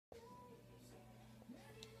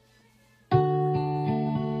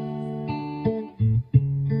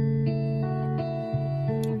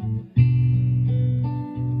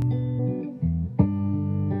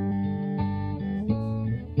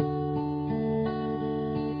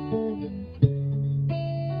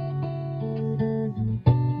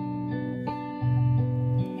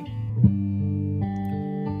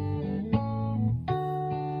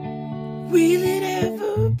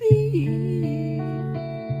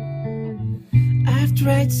I've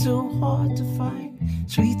tried so hard to find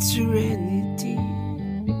sweet serenity.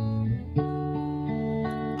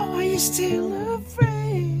 Are you still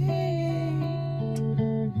afraid?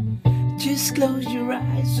 Just close your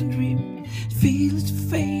eyes and dream, feel it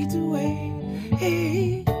fade away.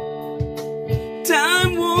 Hey,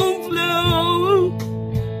 time won't flow,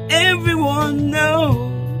 everyone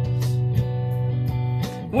knows.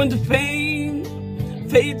 When the pain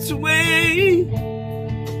fades away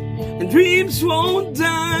and dreams won't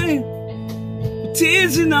die with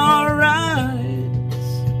tears in our eyes,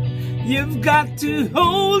 you've got to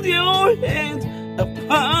hold your head up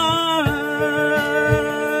high.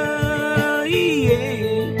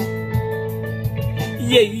 Yeah,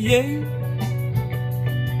 yeah, yeah.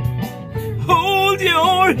 Hold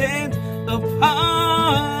your head up high.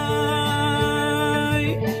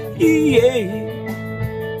 Yeah,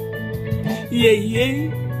 yeah, yeah.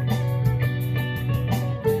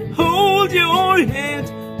 Hold your head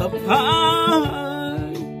up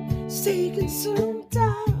high. It's taking some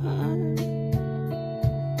time,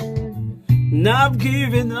 and I've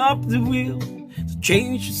given up the will to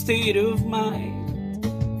change your state of mind.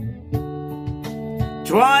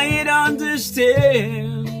 Try and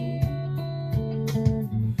understand.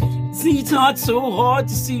 It's not so hard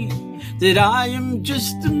to see that I am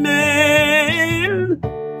just a man.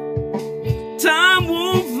 Time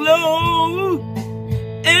won't flow,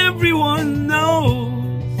 everyone knows.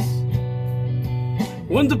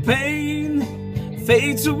 When the pain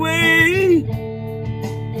fades away,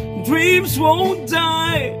 dreams won't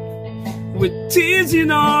die with tears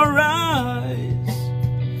in our eyes.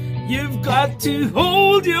 You've got to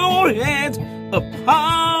hold your head up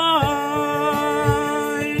high.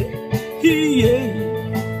 Yeah,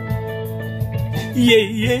 yeah,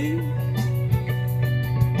 yeah.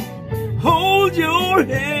 Hold your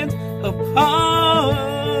head up high.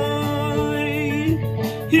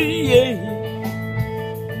 Yeah,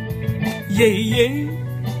 yeah, yeah.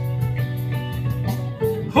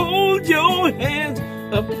 Hold your head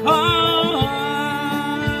up high.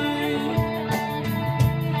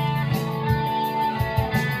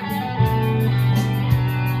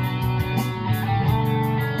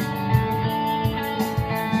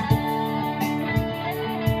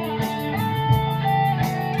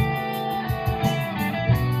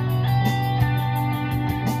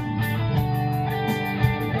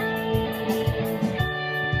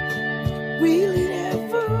 Will it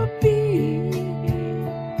ever be?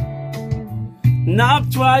 And I've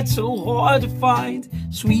tried so hard to find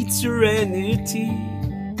sweet serenity.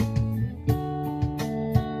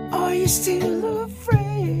 Are you still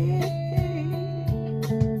afraid?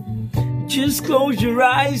 Just close your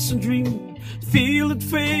eyes and dream, feel it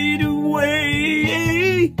fade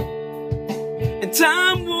away. And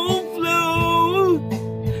time won't flow,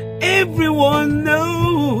 everyone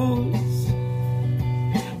knows.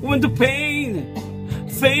 When the pain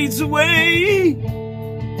fades away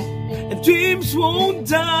and dreams won't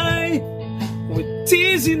die with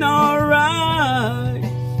tears in our eyes,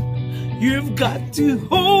 you've got to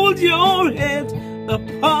hold your head up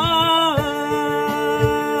high.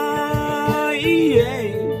 Yeah,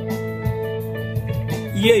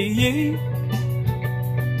 yeah, yeah.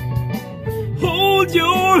 Hold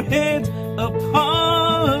your head up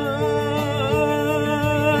high.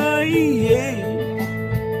 Yeah,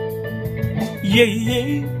 yeah,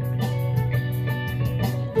 yeah.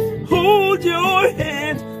 Hold your